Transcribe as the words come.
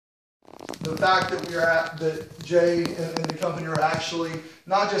the fact that that Jay and the company are actually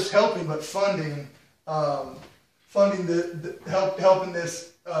not just helping but funding helping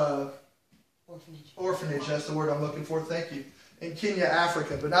this orphanage. That's the word I'm looking for. Thank you. In Kenya,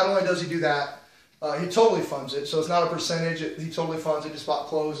 Africa. But not only does he do that, he totally funds it. So it's not a percentage. He totally funds it. Just bought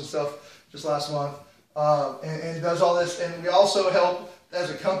clothes and stuff just last month. And does all this. And we also help, as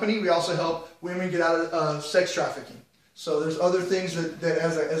a company, we also help women get out of sex trafficking. So there's other things that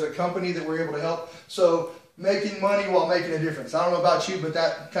as a company that we're able to help. So making money while making a difference. I don't know about you, but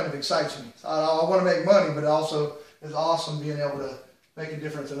that kind of excites me. I want to make money, but it also is awesome being able to make a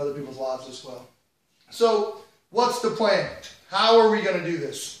difference in other people's lives as well. So what's the plan? How are we going to do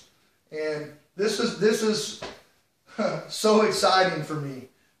this? And this is so exciting for me.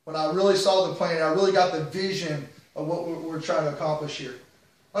 When I really saw the plan, I really got the vision of what we're trying to accomplish here.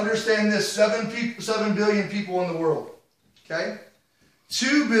 Understand this, 7 billion people in the world. Okay?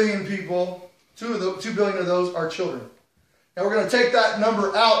 2 billion people, 2 billion of those are children. And we're going to take that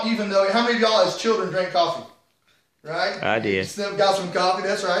number out, even though, how many of y'all as children drank coffee? Right? I did. Still got some coffee,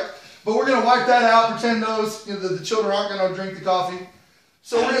 that's right. But we're going to wipe that out, pretend those, the children aren't going to drink the coffee.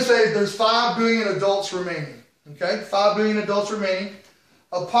 So we're going to say there's 5 billion adults remaining. Okay? 5 billion adults remaining.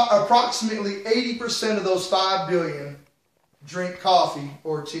 Approximately 80% of those 5 billion drink coffee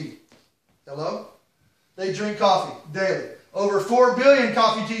or tea. Hello? They drink coffee daily. Over 4 billion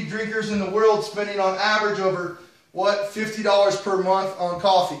coffee tea drinkers in the world, spending on average over, $50 per month on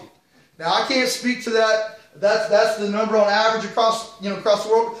coffee. Now I can't speak to that. That's the number on average across the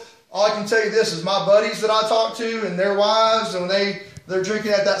world. All I can tell you this is my buddies that I talk to and their wives, and they're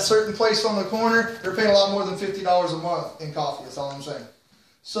drinking at that certain place on the corner, they're paying a lot more than $50 a month in coffee. That's all I'm saying.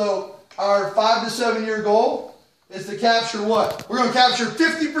 So our 5 to 7 year goal is to capture what? We're going to capture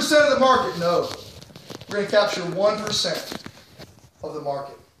 50% of the market. No. We're going to capture 1% of the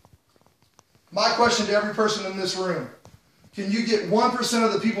market. My question to every person in this room, can you get 1%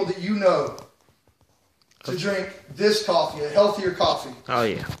 of the people that you know to drink this coffee, a healthier coffee,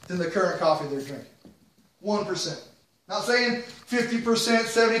 than the current coffee they're drinking? 1%. Not saying 50%,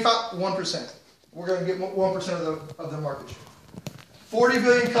 75%, 1%. We're going to get 1% of the market share. 40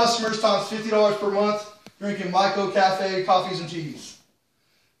 billion customers times $50 per month drinking Myco Cafe coffees and teas.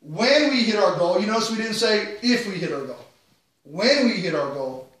 When we hit our goal, you notice we didn't say if we hit our goal. When we hit our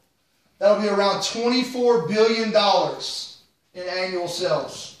goal, that'll be around $24 billion in annual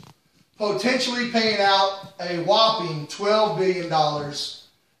sales, potentially paying out a whopping $12 billion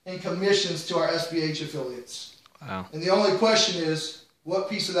in commissions to our SBH affiliates. Wow. And the only question is, what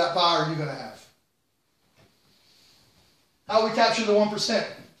piece of that pie are you going to have? How do we capture the 1%?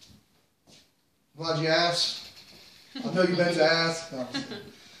 Glad you asked. I know you meant to ask. No.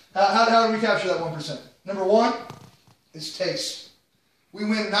 How do we capture that 1%? Number 1 is taste. We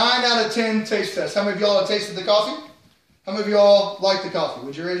win 9 out of 10 taste tests. How many of y'all have tasted the coffee? How many of y'all like the coffee?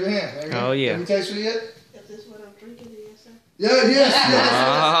 Would you raise your hand? Oh, yeah. Have you tasted it yet? Is this what I'm drinking? Yes, sir. Yeah, yes.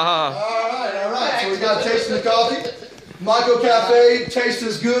 All right. So we got tasting the coffee. Myco Cafe tastes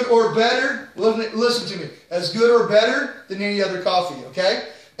as good or better. Listen to me. As good or better than any other coffee, okay?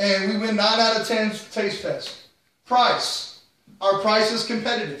 And we win 9 out of 10 taste tests. Price. Our price is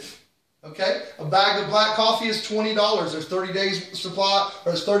competitive, okay? A bag of black coffee is $20. There's 30 days supply,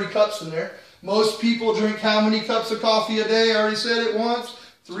 or there's 30 cups in there. Most people drink how many cups of coffee a day? I already said it once.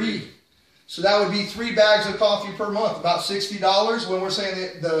 3. So that would be 3 bags of coffee per month, about $60 when we're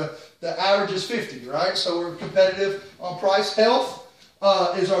saying that the average is 50, right? So we're competitive on price. Health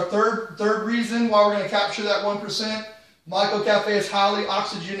is our third reason why we're going to capture that 1%. Myco Cafe is highly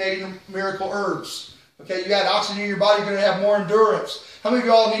oxygenating miracle herbs. Okay, you add oxygen in your body, you're going to have more endurance. How many of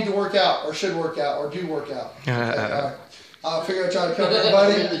y'all need to work out, or should work out, or do work out? Okay, I figure I'd try to cover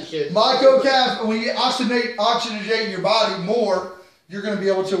everybody. Myco Cafe, when you oxygenate your body more, you're going to be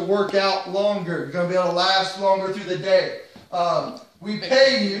able to work out longer. You're going to be able to last longer through the day. We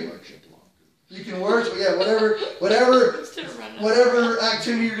pay you. You can work, yeah, whatever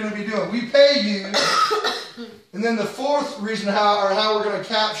activity you're going to be doing. We pay you. And then the 4th reason how we're going to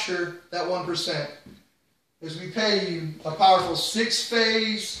capture that 1% is we pay you a powerful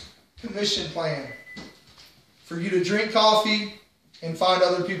 6-phase commission plan for you to drink coffee and find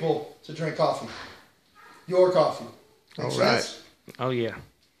other people to drink coffee. Your coffee. Make sense? Oh, yeah.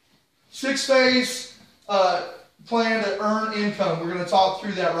 6-phase plan to earn income. We're going to talk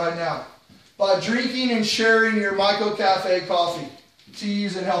through that right now. By drinking and sharing your Myco Cafe coffee,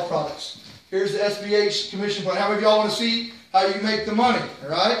 teas, and health products. Here's the SBH commission plan. How many of y'all want to see how you make the money? All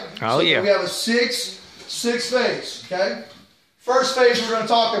right? Oh, yeah. We have a six phase, okay? First phase we're going to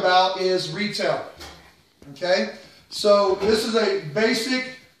talk about is retail, okay? So this is a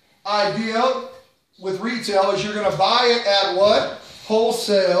basic idea with retail is you're going to buy it at what?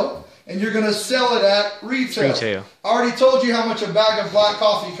 Wholesale. And you're going to sell it at retail. I already told you how much a bag of black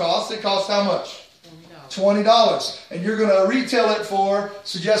coffee costs. It costs how much? $20. And you're going to retail it for,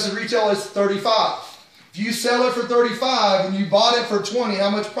 suggested retail is $35. If you sell it for $35 and you bought it for $20,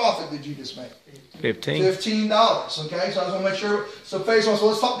 how much profit did you just make? $15. Okay, so I just want to make sure. So phase one. So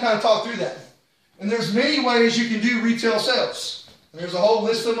let's kind of talk through that. And there's many ways you can do retail sales. There's a whole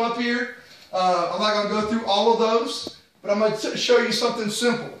list of them up here. I'm not going to go through all of those, but I'm going to show you something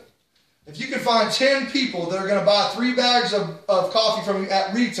simple. If you can find 10 people that are going to buy 3 bags of coffee from you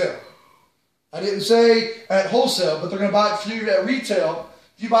at retail, I didn't say at wholesale, but they're going to buy it from you at retail.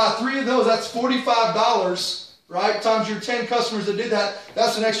 If you buy 3 of those, that's $45, right? Times your 10 customers that did that,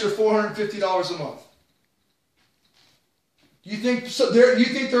 that's an extra $450 a month. You think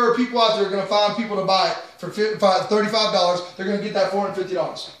there are people out there going to find people to buy it for $35? They're going to get that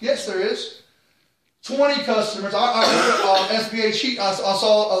 $450. Yes, there is. 20 customers. I SBA sheet. I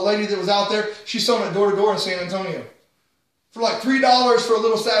saw a lady that was out there. She's selling it door to door in San Antonio for like $3 for a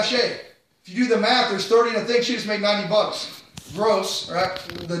little sachet. If you do the math, there's 30 and I think she just made $90. Gross, right?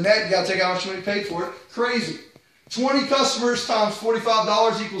 The net, you got to take out how much you paid for it. Crazy. 20 customers times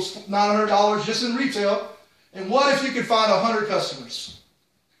 $45 equals $900 just in retail. And what if you could find 100 customers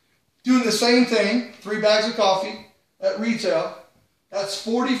doing the same thing, 3 bags of coffee at retail? That's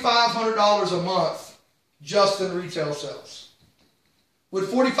 $4,500 a month just in retail sales. Would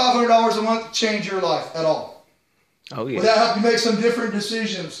 $4,500 a month change your life at all? Oh yeah. Would that help you make some different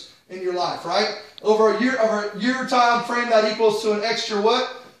decisions in your life, right? Over a year time frame, that equals to an extra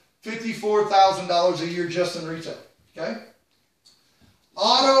what? $54,000 a year just in retail. Okay.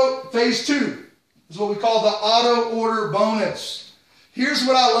 Phase 2 is what we call the auto order bonus. Here's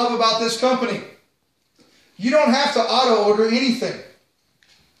what I love about this company. You don't have to auto order anything.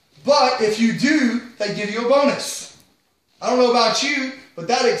 But if you do, they give you a bonus. I don't know about you, but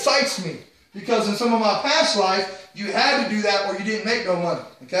that excites me. Because in some of my past life, you had to do that or you didn't make no money.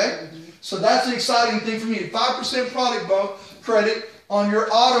 Okay? So that's the exciting thing for me. 5% product credit on your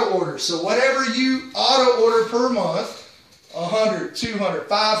auto order. So whatever you auto order per month, 100, 200,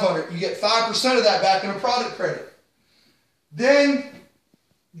 500, you get 5% of that back in a product credit. Then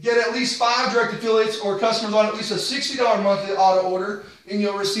get at least 5 direct affiliates or customers on at least a $60 monthly auto order, and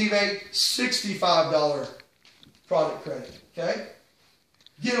you'll receive a $65 product credit. Okay?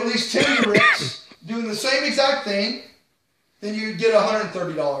 Get at least 10 directs doing the same exact thing, then you get a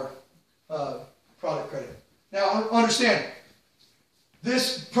 $130 product credit. Now, understand,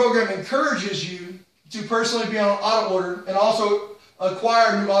 this program encourages you to personally be on auto order and also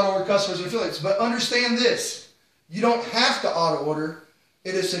acquire new auto order customers and affiliates. But understand this, you don't have to auto order.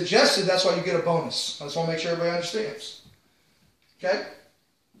 It is suggested, that's why you get a bonus. I just want to make sure everybody understands. Okay?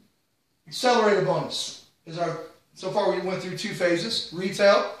 Accelerator bonus is so far we went through 2 phases,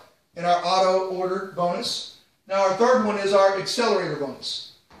 retail and our auto order bonus. Now our third one is our accelerator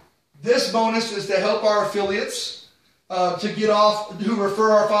bonus. This bonus is to help our affiliates to get off, who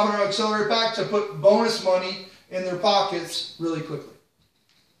refer our $500 accelerator pack, to put bonus money in their pockets really quickly.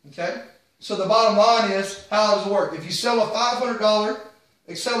 Okay? So the bottom line is, how does it work? If you sell a $500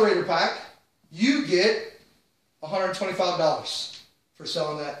 accelerator pack, you get $125 for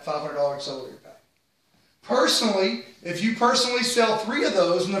selling that $500 accelerator pack. Personally, if you personally sell 3 of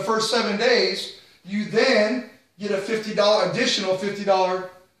those in the first 7 days, you then get a additional $50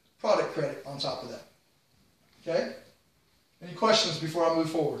 product credit on top of that. Okay? Any questions before I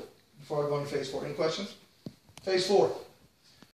move forward? Before I go into phase 4? Any questions? Phase 4.